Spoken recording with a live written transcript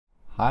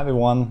Hi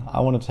everyone, I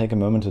want to take a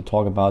moment to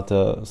talk about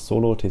the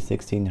solo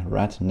T16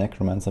 red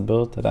Necromancer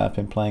build that I've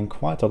been playing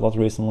quite a lot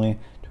recently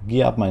to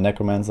gear up my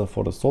Necromancer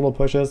for the solo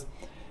pushes.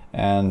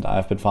 And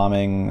I've been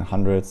farming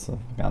hundreds,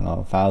 I don't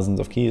know, thousands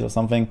of keys or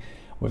something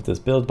with this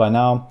build by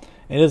now.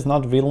 It is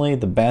not really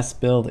the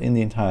best build in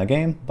the entire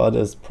game, but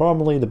it's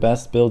probably the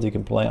best build you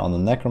can play on the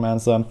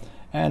Necromancer,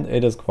 and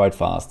it is quite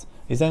fast.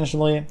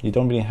 Essentially, you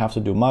don't really have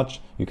to do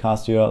much. You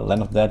cast your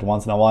Land of the Dead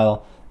once in a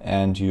while,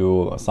 and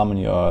you summon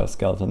your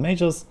skeleton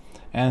mages,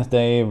 and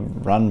they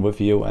run with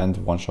you and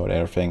one-shot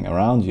everything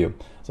around you.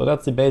 So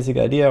that's the basic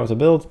idea of the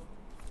build.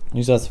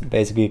 You just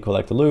basically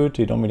collect the loot,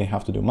 you don't really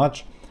have to do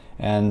much,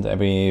 and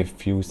every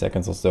few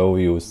seconds or so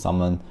you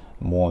summon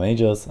more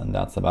mages, and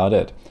that's about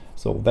it.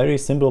 So very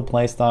simple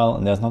playstyle,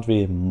 and there's not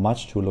really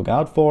much to look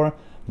out for,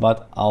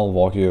 but I'll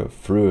walk you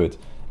through it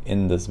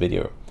in this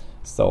video.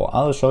 So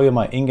I'll show you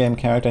my in-game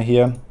character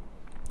here.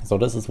 So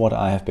this is what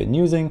I have been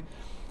using.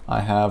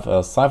 I have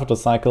a Cypher to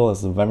Cycle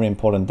as a very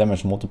important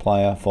damage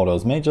multiplier for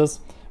those mages.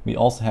 We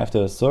also have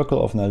the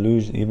Circle of an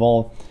Illusion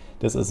Evolve.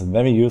 This is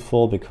very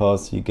useful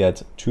because you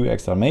get 2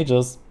 extra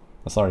mages,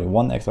 sorry,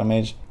 1 extra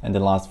mage, and they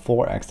last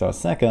 4 extra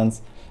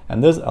seconds.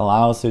 And this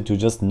allows you to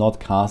just not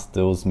cast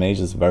those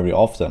mages very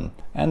often.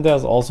 And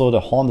there's also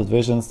the Haunted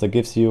Visions that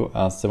gives you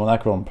a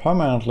Simulacrum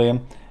permanently.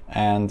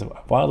 And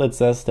while it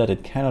says that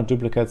it cannot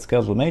duplicate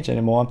Skeletal Mage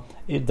anymore,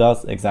 it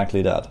does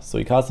exactly that. So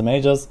you cast the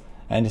mages,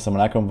 and the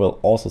Simulacrum will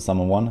also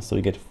summon one, so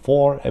you get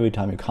 4 every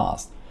time you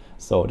cast.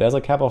 So there's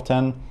a cap of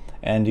 10,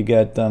 and you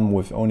get them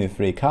with only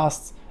 3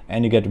 casts,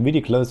 and you get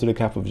really close to the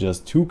cap with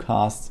just 2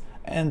 casts,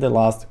 and they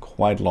last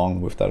quite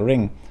long with that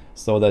ring,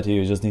 so that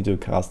you just need to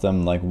cast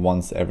them like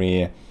once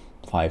every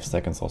 5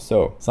 seconds or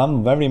so.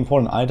 Some very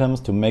important items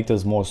to make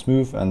this more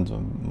smooth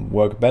and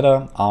work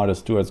better are the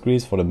Steward's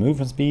Greaves for the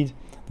movement speed,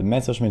 the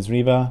Messerschmitt's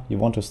Reaver. You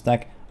want to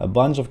stack a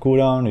bunch of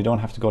cooldown. You don't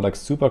have to go like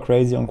super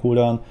crazy on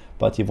cooldown,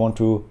 but you want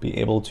to be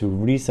able to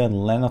reset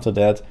Land of the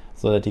Dead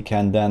so that you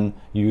can then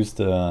use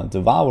the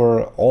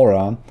Devourer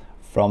aura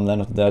from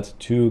Land of the Dead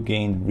to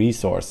gain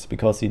resource,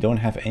 because you don't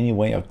have any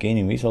way of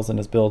gaining resource in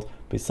this build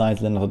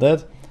besides Land of the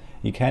Dead.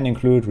 You can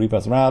include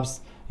Reaper's Wraps,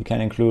 you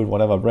can include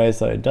whatever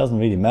Bracer, it doesn't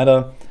really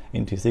matter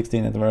in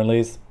T16 at the very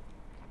least.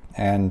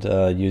 And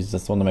you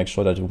just want to make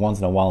sure that once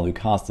in a while you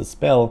cast a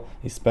spell,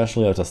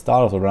 especially at the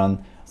start of the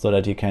run, so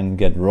that you can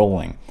get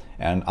rolling.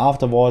 And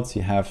afterwards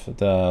you have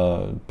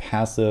the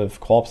passive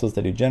corpses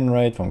that you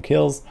generate from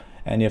kills,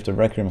 and you have the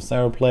Requiem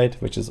Plate,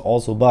 which is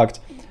also bugged.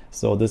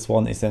 So this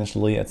one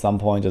essentially at some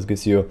point just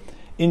gives you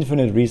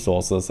infinite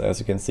resources, as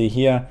you can see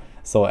here.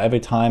 So every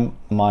time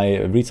my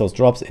resource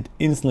drops, it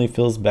instantly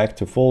fills back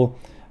to full.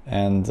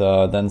 And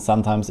then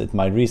sometimes it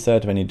might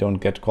reset when you don't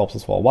get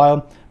corpses for a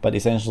while, but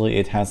essentially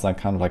it has that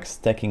kind of like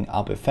stacking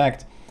up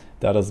effect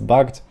that is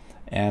bugged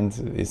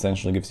and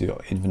essentially gives you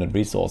infinite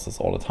resources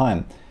all the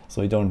time.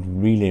 So you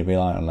don't really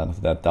rely on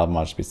that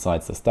much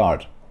besides the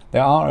start.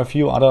 There are a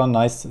few other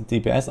nice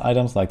DPS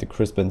items like the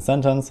Crispin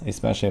Sentence,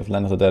 especially if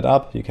Land of the Dead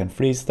up, you can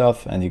freeze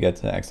stuff and you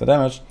get extra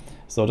damage.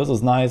 So this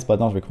is nice but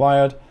not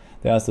required.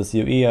 There's the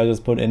COE I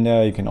just put in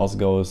there. You can also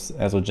go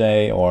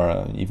SOJ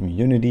or even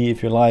Unity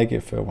if you like,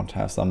 if you want to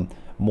have some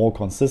more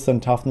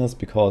consistent toughness,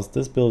 because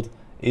this build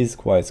is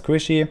quite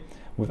squishy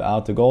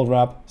without the gold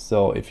wrap.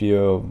 So if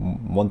you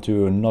want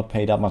to not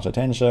pay that much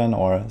attention,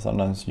 or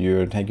sometimes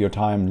you take your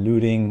time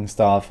looting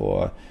stuff,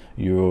 or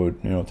you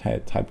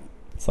type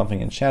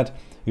something in chat,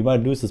 you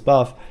might lose this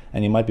buff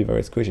and you might be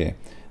very squishy.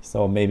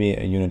 So maybe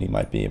a Unity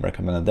might be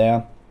recommended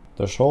there.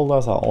 The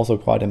shoulders are also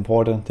quite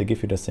important. They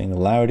give you the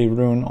Singularity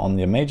rune on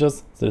your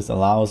mages. So this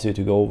allows you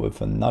to go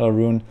with another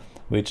rune,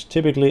 which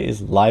typically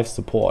is life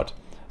support.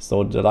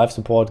 So the life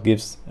support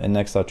gives an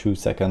extra 2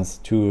 seconds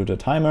to the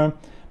timer.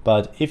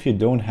 But if you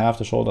don't have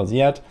the shoulders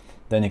yet,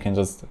 then you can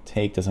just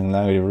take the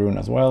Singularity rune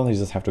as well. You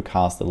just have to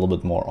cast a little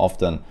bit more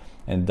often,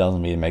 and it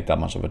doesn't really make that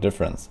much of a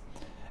difference.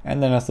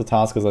 And then as the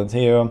task is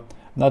here,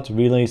 not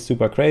really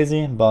super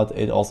crazy, but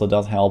it also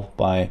does help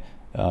by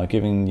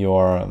giving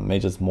your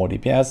mages more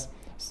DPS.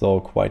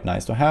 So quite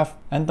nice to have.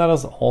 And that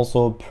is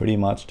also pretty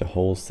much the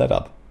whole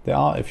setup. There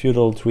are a few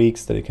little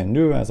tweaks that you can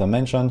do, as I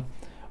mentioned.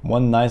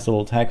 One nice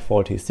little tag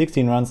for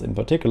T16 runs in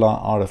particular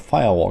are the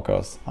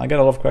Firewalkers. I get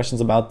a lot of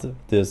questions about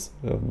these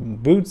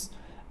boots,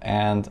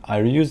 and I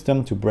reuse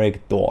them to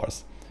break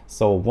doors.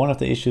 So one of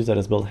the issues that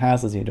this build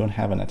has is you don't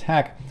have an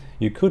attack.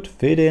 You could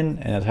fit in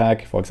an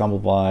attack, for example,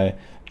 by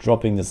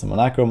dropping the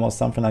Simulacrum or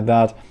something like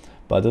that,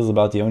 but this is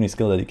about the only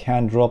skill that you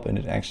can drop, and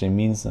it actually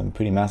means a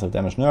pretty massive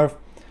damage nerf.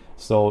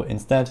 So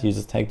instead you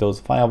just take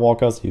those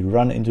Firewalkers, you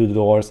run into the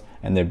doors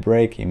and they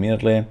break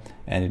immediately,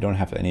 and you don't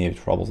have any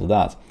troubles with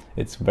that.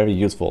 It's very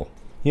useful.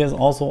 Here's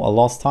also a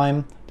Lost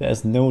Time. There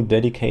is no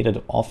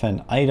dedicated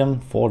offhand item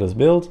for this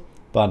build,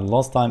 but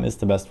Lost Time is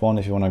the best one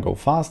if you want to go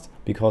fast,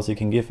 because you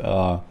can give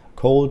a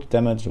cold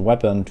damage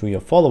weapon to your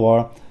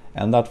follower,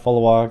 and that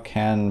follower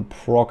can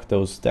proc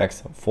those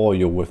stacks for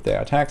you with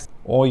their attacks.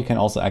 Or you can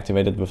also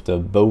activate it with the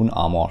Bone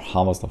Armor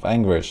Harvest of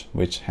Anguish,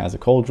 which has a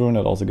cold rune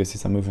that also gives you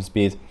some movement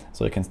speed,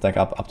 so you can stack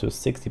up to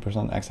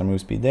 60% extra move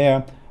speed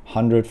there,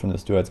 100 from the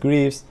Steward's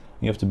Greaves,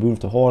 You have to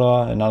boost the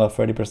Hoarder, another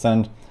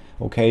 30%.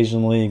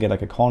 Occasionally you get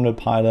like a Conduit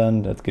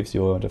Pylon that gives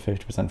you the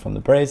 50% from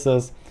the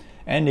braces,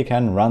 and you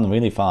can run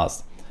really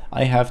fast.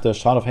 I have the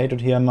Shard of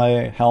Hatred here in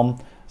my helm,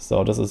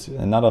 so this is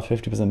another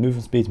 50%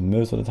 movement speed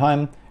most of the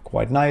time,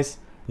 quite nice.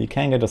 You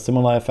can get a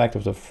similar effect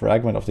with the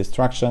Fragment of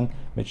Destruction,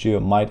 which you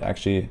might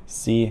actually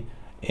see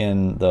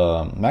in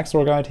the max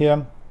roll guide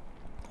here.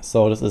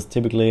 So this is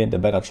typically the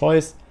better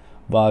choice,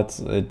 but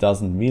it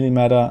doesn't really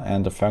matter,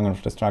 and the Fragment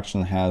of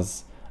Destruction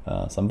has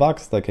some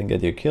bugs that can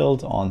get you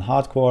killed on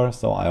hardcore,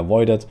 so I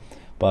avoid it,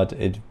 but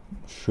it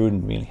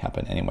shouldn't really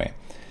happen anyway.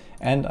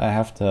 And I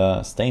have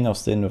the Stain of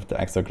Sin with the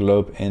extra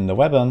globe in the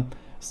weapon,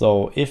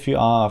 so if you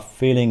are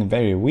feeling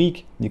very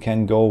weak, you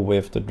can go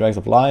with the Dregs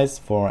of Lies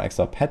for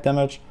extra pet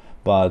damage,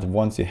 but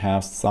once you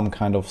have some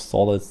kind of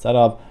solid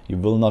setup, you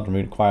will not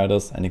require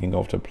this, and you can go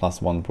with the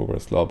 +1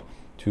 progress globe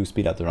to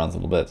speed up the runs a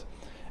little bit.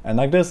 And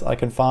like this, I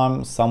can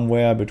farm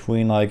somewhere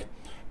between like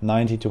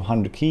 90 to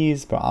 100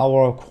 keys per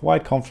hour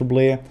quite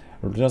comfortably,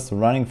 just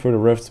running through the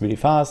rifts really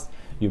fast.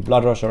 You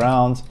blood rush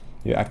around,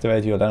 you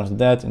activate your Land of the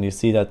Dead, and you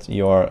see that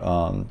your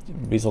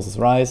resources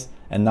rise,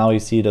 and now you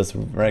see this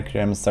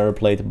Requiem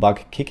Cereplate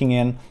bug kicking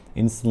in,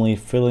 instantly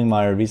filling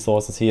my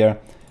resources here,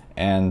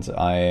 and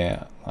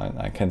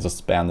I can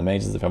just spam the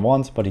mages if I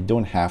want, but you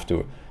don't have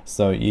to.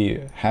 So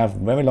you have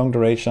very long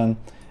duration,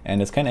 and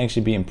this can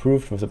actually be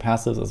improved with the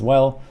passives as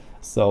well.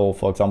 So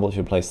for example, if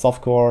you play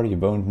softcore, you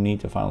won't need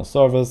the final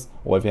service,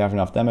 or if you have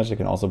enough damage, you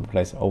can also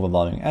replace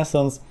Overwhelming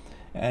Essence,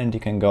 and you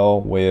can go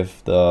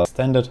with the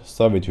Extended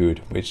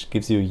Servitude, which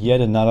gives you yet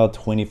another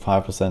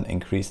 25%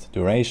 increased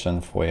duration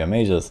for your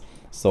mages.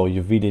 So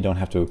you really don't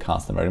have to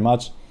cast them very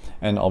much,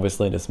 and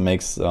obviously this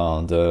makes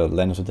the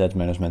Land of the Dead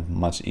management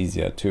much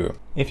easier too.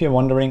 If you're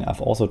wondering,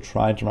 I've also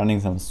tried running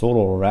some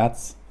solo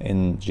rats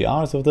in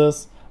GRs with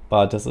this,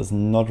 but this is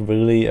not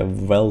really a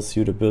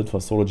well-suited build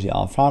for solo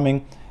GR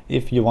farming.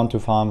 If you want to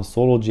farm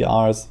solo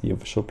GRs, you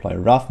should play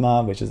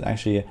Rathma, which is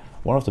actually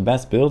one of the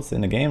best builds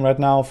in the game right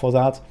now for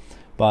that.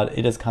 But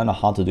it is kind of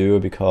hard to do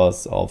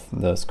because of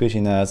the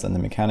squishiness and the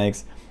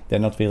mechanics. They're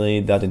not really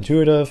that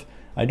intuitive.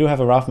 I do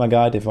have a Rathma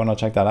guide if you want to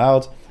check that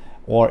out.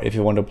 Or if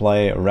you want to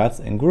play rats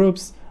in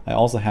groups, I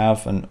also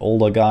have an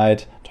older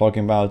guide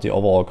talking about the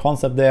overall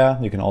concept there.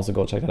 You can also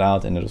go check it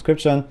out in the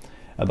description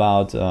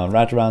about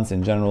rat runs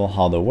in general,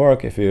 how they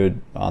work if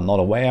you are not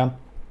aware.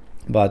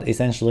 But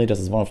essentially this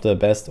is one of the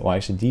best, or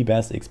actually the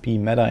best XP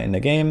meta in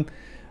the game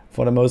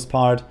for the most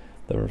part.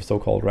 The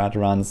so-called rat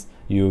runs,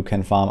 you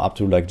can farm up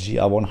to like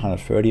GR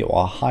 130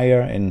 or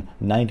higher in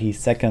 90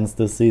 seconds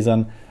this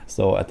season.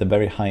 So at the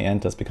very high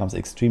end this becomes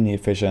extremely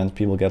efficient.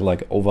 People get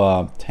like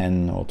over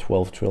 10 or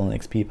 12 trillion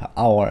XP per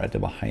hour at the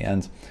high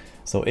end.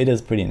 So it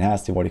is pretty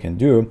nasty what you can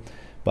do,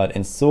 but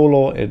in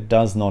solo it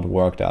does not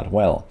work that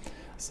well.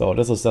 So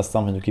this is just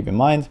something to keep in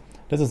mind.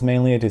 This is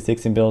mainly a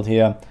T16 build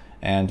here,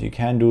 and you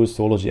can do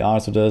solo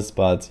GRs with this,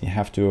 but you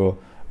have to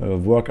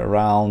work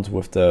around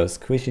with the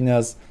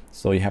squishiness.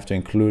 So you have to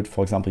include,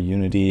 for example,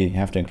 Unity, you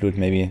have to include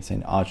maybe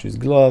St. Archie's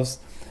gloves,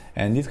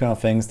 and these kind of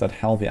things that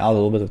help you out a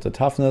little bit with the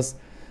toughness.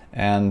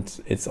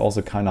 And it's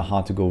also kind of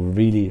hard to go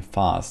really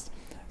fast.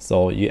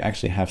 So you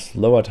actually have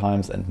slower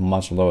times and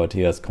much lower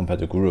tiers compared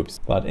to groups.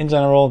 But in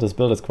general, this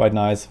build is quite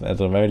nice, at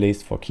the very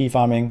least for key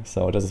farming.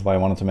 So this is why I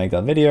wanted to make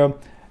that video.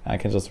 I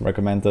can just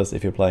recommend this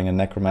if you're playing a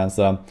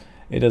Necromancer.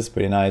 It is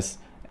pretty nice,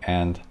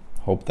 and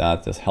hope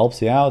that this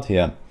helps you out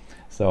here.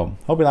 So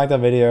hope you liked that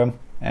video,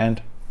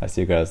 and I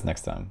see you guys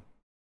next time.